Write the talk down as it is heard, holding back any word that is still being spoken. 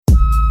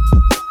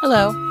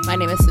Hello, my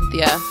name is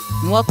Cynthia,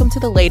 and welcome to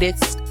the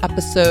latest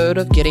episode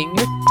of Getting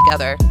Your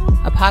Together,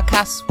 a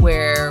podcast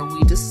where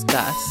we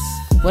discuss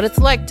what it's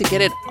like to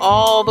get it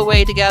all the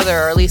way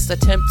together, or at least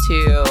attempt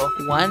to,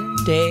 one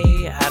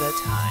day at a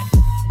time.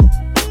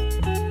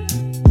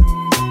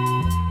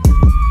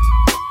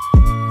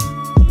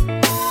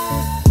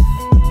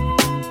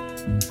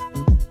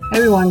 Hey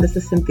everyone, this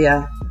is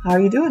Cynthia. How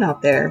are you doing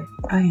out there?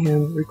 I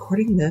am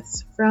recording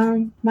this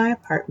from my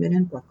apartment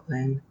in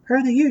Brooklyn.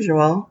 Per the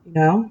usual,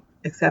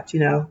 except,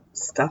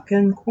 stuck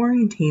in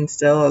quarantine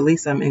still. At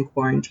least I'm in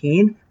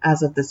quarantine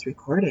as of this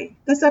recording.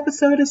 This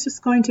episode is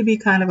just going to be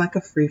kind of like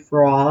a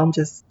free-for-all. I'm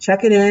just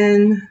checking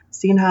in,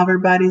 seeing how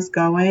everybody's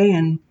going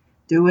and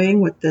doing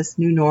with this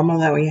new normal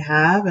that we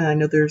have. And I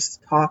know there's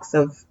talks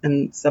of,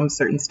 in some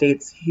certain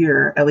states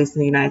here, at least in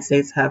the United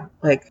States, have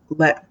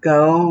let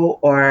go,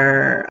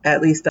 or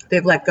at least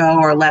they've let go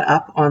or let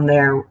up on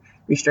their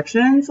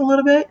restrictions a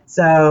little bit.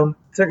 So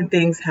certain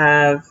things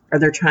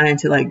they're trying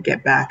to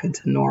get back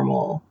into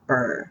normal,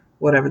 or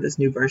whatever this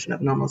new version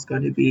of normal is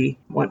going to be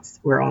once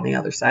we're on the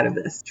other side of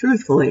this.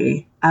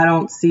 Truthfully, I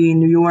don't see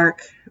New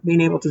York being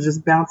able to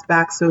just bounce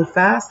back so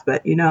fast,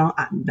 but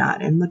I'm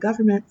not in the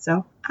government,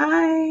 so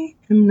I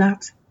am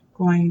not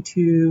going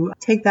to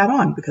take that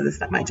on because it's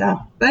not my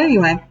job. But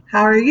anyway,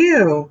 how are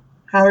you?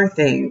 How are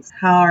things?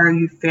 How are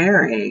you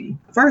faring?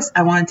 First,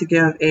 I wanted to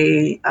give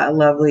a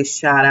lovely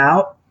shout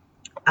out.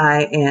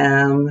 I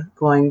am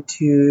going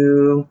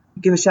to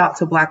give a shout out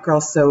to Black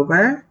Girl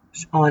Sober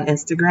on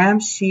Instagram.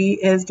 She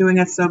is doing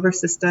a Sober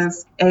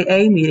Sisters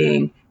AA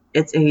meeting.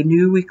 It's a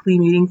new weekly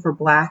meeting for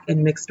Black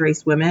and mixed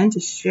race women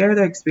to share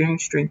their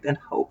experience, strength, and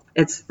hope.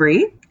 It's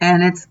free,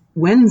 and it's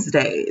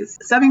Wednesdays,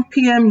 7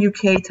 p.m.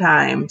 UK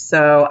time.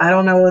 So I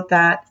don't know what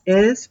that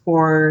is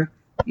for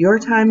your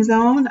time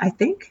zone. I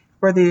think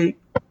for the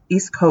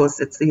East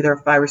Coast, it's either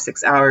 5 or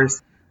 6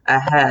 hours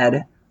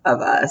ahead of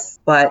us.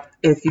 But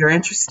if you're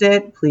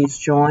interested, please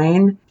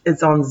join.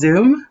 It's on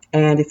Zoom.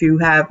 And if you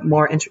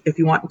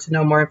want to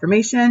know more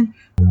information,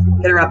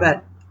 hit her up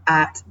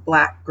at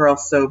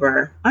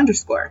blackgirlsober_ on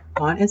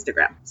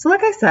Instagram. So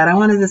like I said, I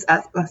wanted this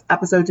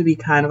episode to be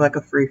kind of like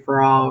a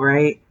free-for-all,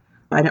 right?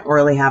 I didn't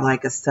really have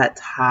a set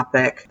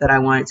topic that I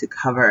wanted to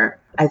cover.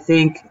 I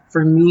think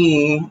for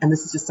me, and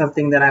this is just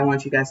something that I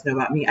want you guys to know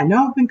about me, I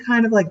know I've been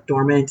kind of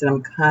dormant, and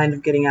I'm kind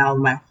of getting out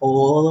of my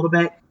hole a little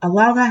bit. A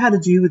lot of that had to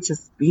do with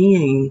just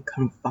being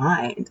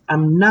confined.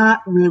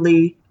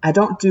 I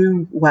don't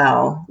do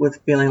well with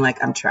feeling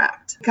like I'm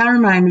trapped. It kind of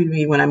reminded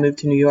me when I moved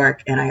to New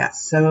York and I got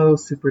so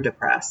super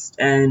depressed,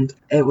 and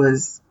I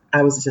was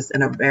just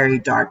in a very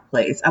dark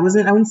place. I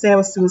wouldn't say I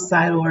was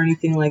suicidal or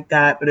anything like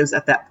that, but it was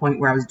at that point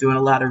where I was doing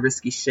a lot of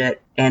risky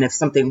shit. And if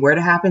something were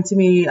to happen to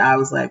me, I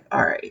was like,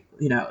 all right,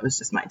 it was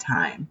just my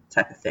time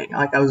type of thing.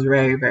 I was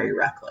very, very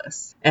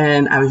reckless,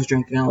 and I was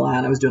drinking a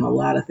lot. I was doing a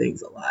lot of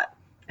things a lot.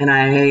 And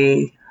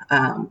I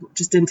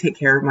just didn't take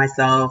care of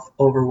myself,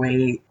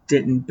 overweight,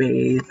 didn't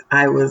bathe.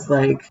 I was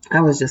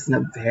just in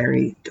a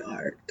very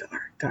dark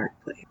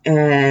place.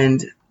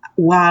 And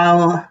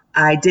while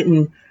I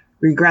didn't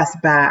regress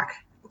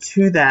back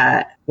to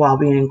that while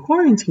being in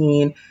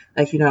quarantine,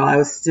 I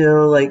was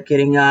still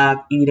getting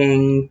up,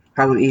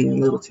 probably eating a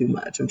little too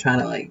much. I'm trying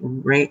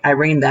to I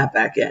reined that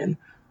back in.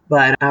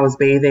 But I was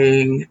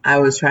bathing, I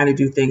was trying to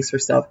do things for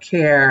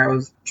self-care, I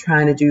was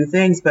trying to do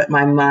things, but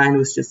my mind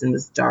was just in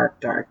this dark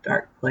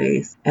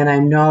place. And I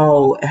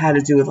know it had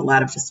to do with a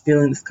lot of just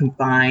feeling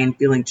confined,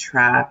 feeling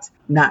trapped,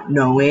 not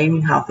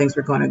knowing how things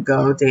were going to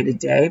go day to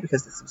day,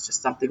 because this was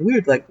just something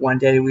weird. One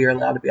day we were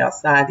allowed to be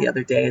outside, the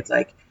other day it's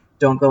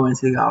don't go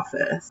into the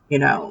office,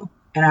 And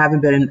I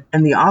haven't been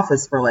in the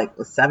office for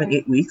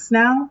 7-8 weeks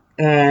now.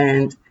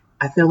 And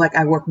I feel like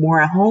I work more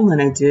at home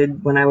than I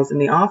did when I was in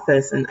the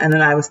office. And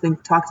then I was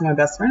talking to my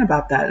best friend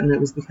about that. And it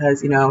was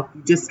because, you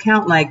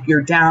discount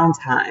your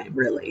downtime,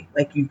 really.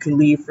 You can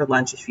leave for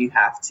lunch if you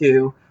have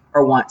to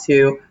or want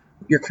to.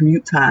 Your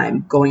commute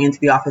time, going into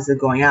the office and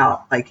going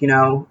out,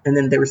 and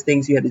then there was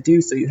things you had to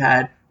do. So you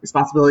had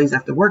responsibilities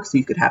after work. So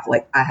you could have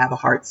I have a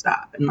hard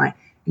stop. And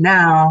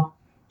now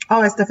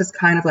all that stuff is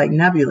kind of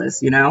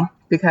nebulous,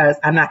 because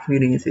I'm not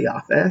commuting into the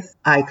office.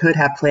 I could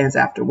have plans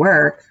after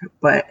work,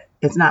 but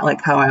it's not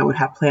how I would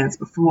have plans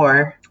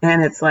before.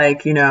 And it's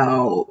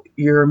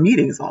your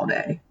meetings all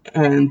day.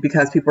 And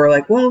because people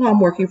are well, I'm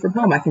working from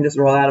home, I can just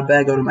roll out of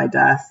bed, go to my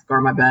desk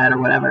or my bed or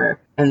whatever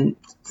and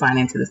sign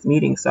into this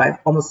meeting. So I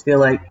almost feel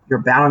like your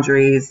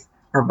boundaries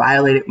are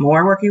violated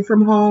more working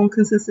from home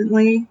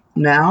consistently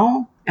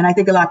now. And I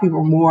think a lot of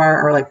people more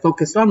are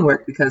focused on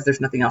work because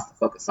there's nothing else to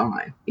focus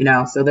on,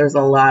 so there's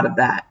a lot of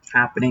that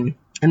happening.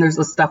 And there's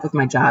this stuff with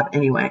my job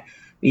anyway,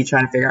 me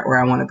trying to figure out where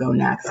I want to go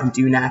next and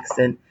do next,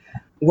 and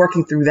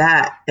working through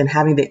that and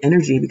having the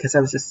energy because I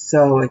was just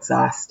so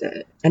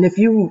exhausted. And if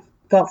you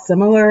felt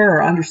similar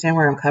or understand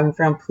where I'm coming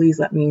from, please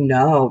let me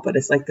know. But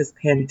it's this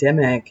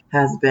pandemic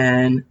has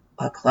been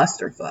a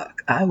clusterfuck.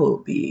 I will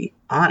be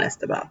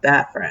honest about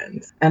that,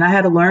 friends. And I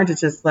had to learn to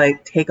just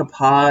take a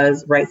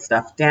pause, write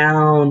stuff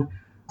down,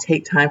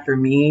 take time for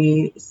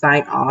me,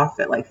 sign off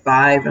at like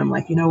 5, and I'm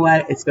like, you know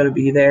what? It's going to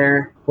be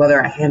there.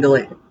 Whether I handle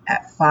it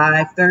at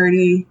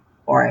 5:30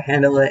 or I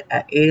handle it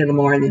at 8 in the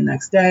morning the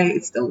next day,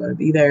 it's still going to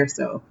be there.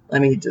 So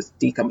let me just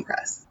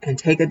decompress and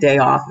take a day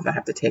off if I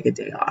have to take a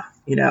day off.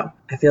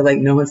 I feel like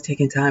no one's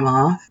taking time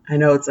off. I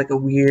know it's like a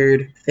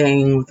weird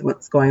thing with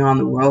what's going on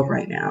in the world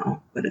right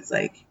now, but it's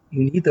like,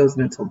 you need those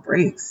mental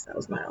breaks. That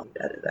was my own,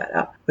 edit that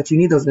out. But you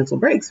need those mental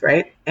breaks,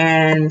 right?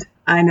 And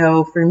I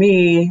know for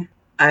me,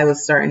 I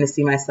was starting to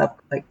see myself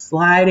like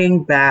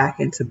sliding back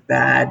into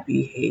bad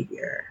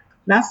behavior.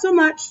 Not so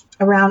much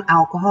around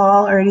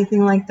alcohol or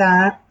anything like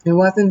that. It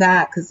wasn't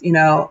that because,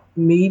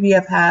 maybe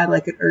I've had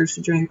like an urge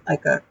to drink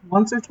like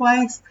once or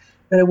twice,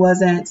 but it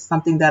wasn't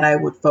something that I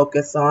would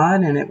focus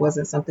on. And it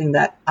wasn't something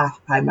that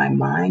occupied my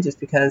mind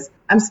just because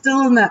I'm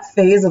still in that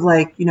phase of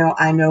like,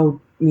 I know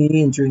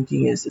me and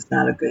drinking is just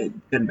not a good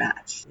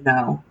match,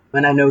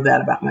 and I know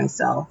that about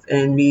myself,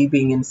 and me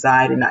being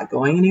inside and not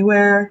going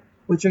anywhere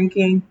with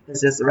drinking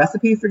is just a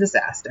recipe for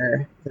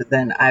disaster, because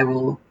then I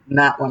will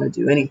not want to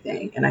do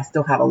anything. And I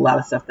still have a lot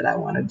of stuff that I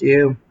want to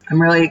do.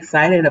 I'm really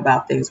excited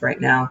about things right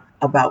now,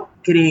 about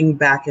getting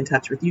back in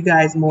touch with you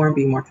guys more and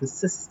being more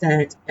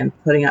consistent and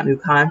putting out new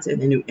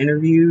content and new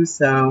interviews.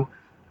 So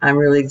I'm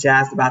really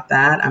jazzed about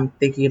that. I'm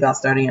thinking about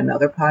starting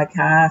another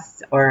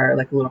podcast or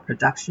like a little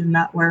production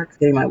network,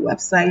 getting my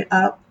website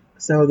up.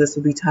 So this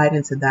will be tied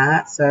into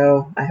that.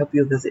 So I hope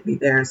you'll visit me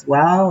there as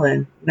well.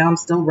 And I'm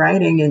still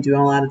writing and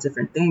doing a lot of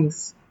different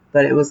things.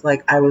 But it was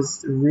like I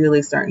was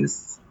really starting to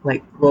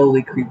like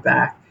slowly creep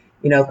back,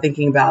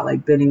 thinking about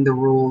like bending the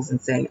rules and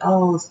saying,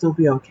 oh, it'll still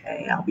be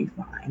okay. I'll be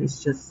fine.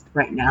 It's just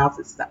right now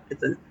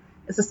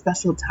it's a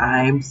special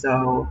time.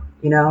 So,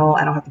 I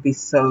don't have to be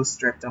so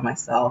strict on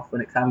myself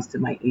when it comes to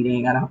my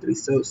eating. I don't have to be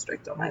so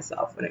strict on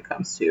myself when it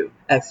comes to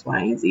X, Y,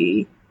 and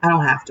Z. I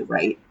don't have to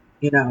write.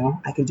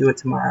 I can do it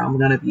tomorrow. I'm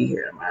going to be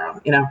here tomorrow,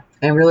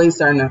 and really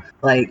starting to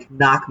like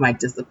knock my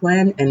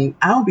discipline. And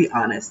I'll be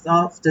honest,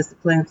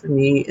 self-discipline for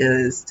me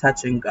is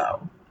touch and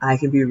go. I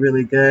can be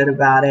really good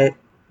about it,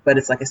 but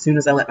it's like as soon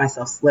as I let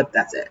myself slip,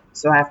 that's it.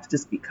 So I have to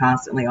just be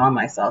constantly on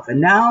myself.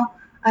 And now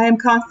I am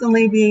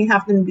constantly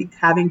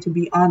having to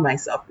be on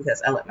myself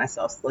because I let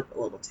myself slip a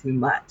little too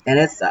much, and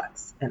it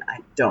sucks, and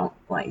I don't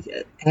like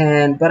it.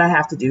 But I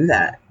have to do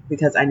that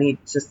because I need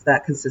just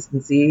that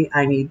consistency.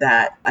 I need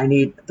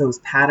those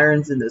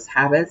patterns and those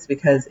habits,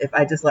 because if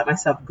I just let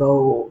myself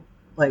go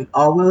like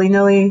all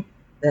willy-nilly,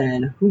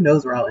 then who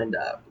knows where I'll end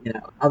up.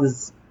 I'll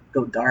just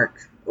go dark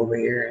over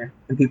here,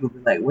 and people will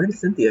be like, where did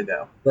Cynthia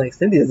go? Like,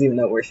 Cynthia doesn't even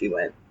know where she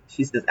went.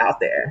 She's just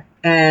out there.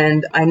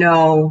 And I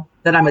know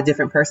that I'm a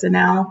different person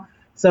now.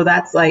 So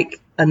that's like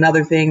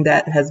another thing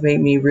that has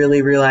made me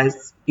really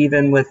realize,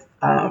 even with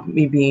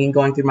me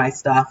going through my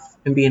stuff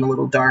and being a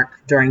little dark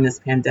during this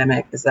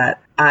pandemic, is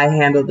that I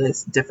handled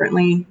this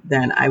differently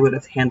than I would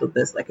have handled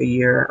this like a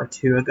year or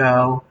two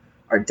ago,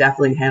 or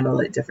definitely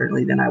handled it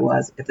differently than I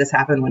was. If this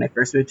happened when I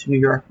first moved to New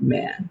York,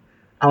 man,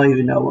 I don't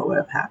even know what would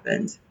have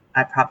happened.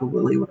 I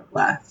probably would have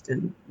left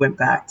and went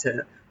back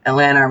to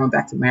Atlanta or went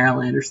back to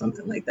Maryland or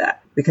something like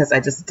that, because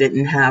I just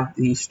didn't have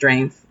the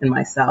strength in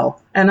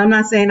myself. And I'm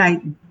not saying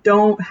I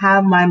don't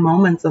have my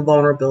moments of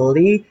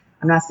vulnerability.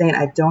 I'm not saying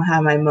I don't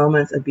have my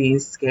moments of being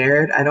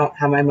scared. I don't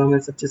have my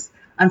moments of just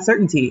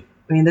uncertainty.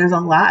 I mean, there's a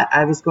lot.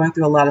 I was going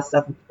through a lot of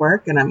stuff with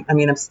work, and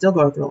I'm still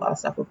going through a lot of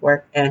stuff with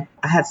work, and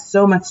I had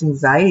so much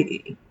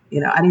anxiety.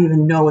 I didn't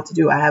even know what to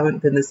do. I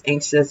haven't been this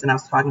anxious, and I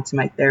was talking to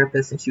my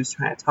therapist, and she was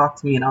trying to talk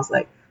to me, and I was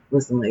like,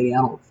 listen, lady, I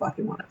don't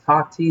fucking want to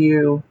talk to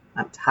you.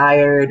 I'm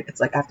tired.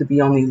 It's like I have to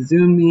be on these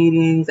Zoom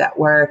meetings at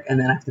work, and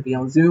then I have to be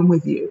on Zoom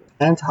with you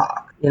and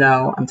talk.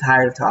 I'm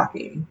tired of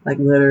talking. Like,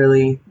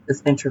 literally,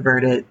 this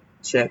introverted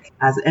chick,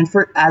 as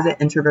an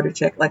introverted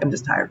chick, like, I'm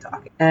just tired of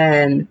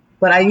talking.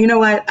 But you know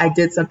what? I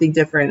did something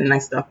different, and I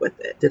stuck with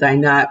it. Did I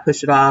not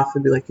push it off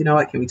and be like, you know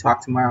what? Can we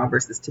talk tomorrow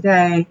versus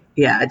today?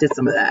 Yeah, I did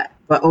some of that.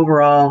 But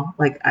overall,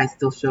 like, I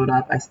still showed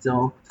up. I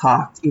still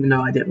talked, even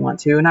though I didn't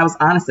want to. And I was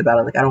honest about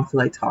it. Like, I don't feel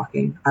like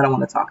talking. I don't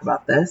want to talk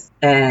about this.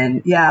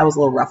 And yeah, I was a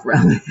little rough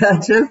around the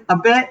edges a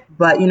bit.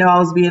 But, I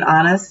was being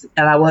honest,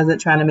 and I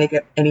wasn't trying to make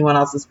it anyone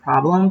else's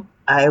problem.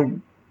 I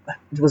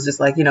was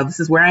just like, this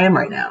is where I am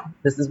right now.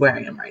 This is where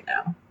I am right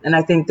now. And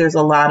I think there's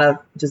a lot of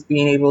just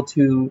being able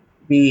to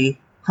be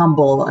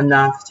humble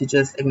enough to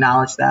just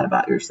acknowledge that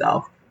about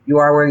yourself. You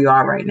are where you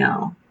are right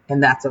now,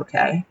 and that's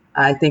okay.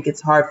 I think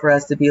it's hard for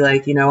us to be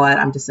like, you know what,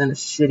 I'm just in a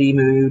shitty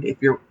mood.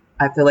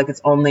 I feel like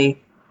it's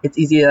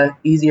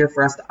easier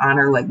for us to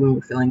honor like when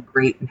we're feeling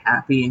great and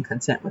happy and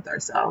content with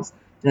ourselves.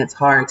 And it's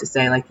hard to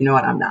say like, you know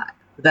what, I'm not.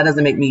 But that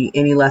doesn't make me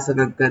any less of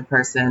a good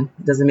person.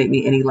 It doesn't make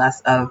me any less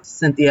of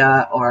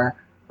Cynthia or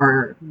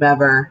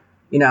whomever,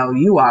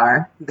 you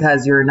are,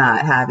 because you're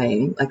not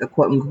having like a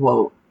quote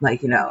unquote,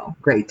 like,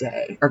 great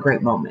day or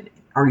great moment,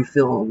 or you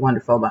feel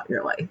wonderful about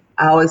your life.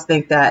 I always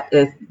think that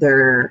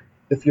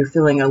if you're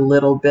feeling a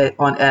little bit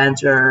on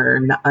edge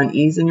or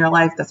unease in your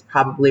life, that's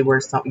probably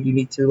where you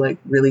need to like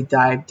really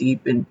dive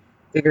deep and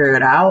figure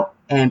it out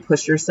and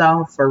push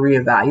yourself or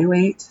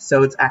reevaluate.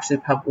 So it's actually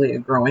probably a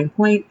growing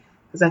point,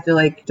 because I feel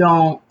like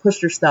don't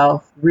push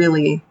yourself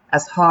really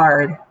as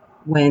hard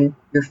when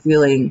you're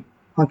feeling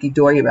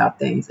hunky-dory about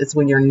things. It's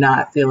when you're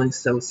not feeling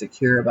so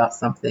secure about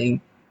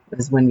something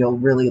is when you'll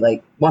really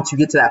like, once you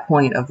get to that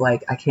point of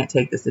like, I can't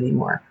take this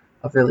anymore,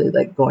 of really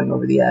like going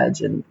over the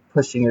edge and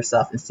pushing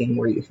yourself and seeing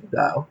where you can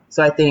go.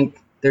 So I think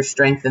there's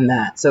strength in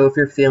that. So if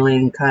you're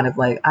feeling kind of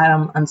like,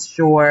 I'm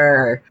unsure,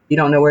 or you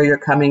don't know where you're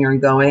coming or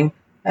going,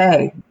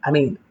 hey, I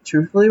mean,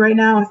 truthfully right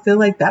now, I feel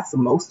like that's the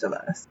most of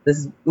us.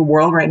 The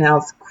world right now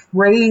is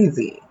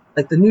crazy.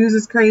 Like the news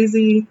is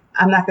crazy.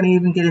 I'm not going to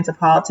even get into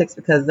politics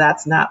because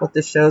that's not what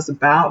this show's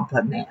about,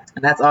 but man,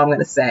 and that's all I'm going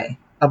to say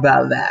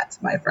about that,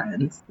 my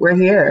friends. We're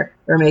here.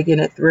 We're making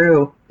it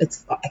through.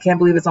 I can't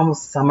believe it's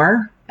almost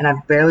summer and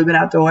I've barely been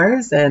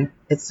outdoors and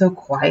it's so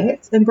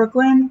quiet in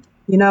Brooklyn.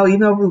 You know,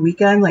 even over the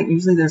weekend, like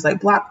usually there's like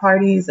block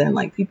parties and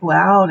like people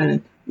out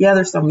and yeah,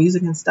 there's some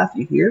music and stuff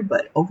you hear,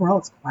 but overall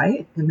it's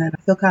quiet. And then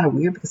I feel kind of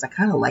weird because I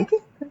kind of like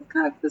it. It's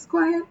kind of this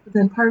quiet, but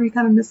then part of me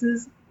kind of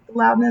misses the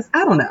loudness.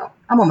 I don't know.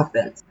 I'm on the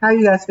fence. How are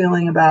you guys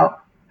feeling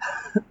about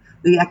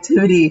the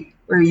activity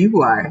where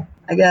you are?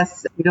 I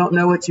guess you don't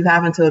know what you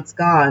have until it's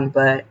gone,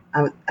 but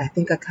I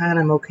think I kind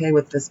of am okay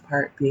with this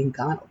part being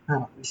gone.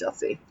 Oh, we shall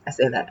see. I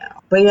say that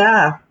now. But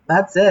yeah,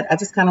 that's it. I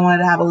just kind of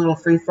wanted to have a little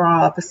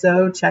free-for-all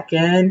episode, check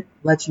in,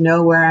 let you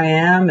know where I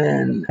am,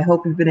 and I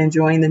hope you've been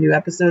enjoying the new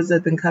episodes that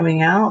have been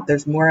coming out.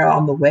 There's more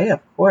on the way,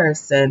 of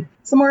course, and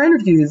some more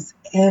interviews,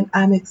 and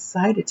I'm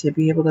excited to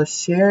be able to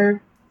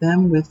share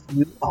them with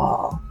you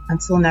all.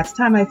 Until next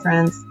time, my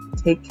friends,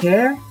 take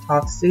care.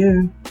 Talk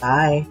soon.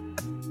 Bye.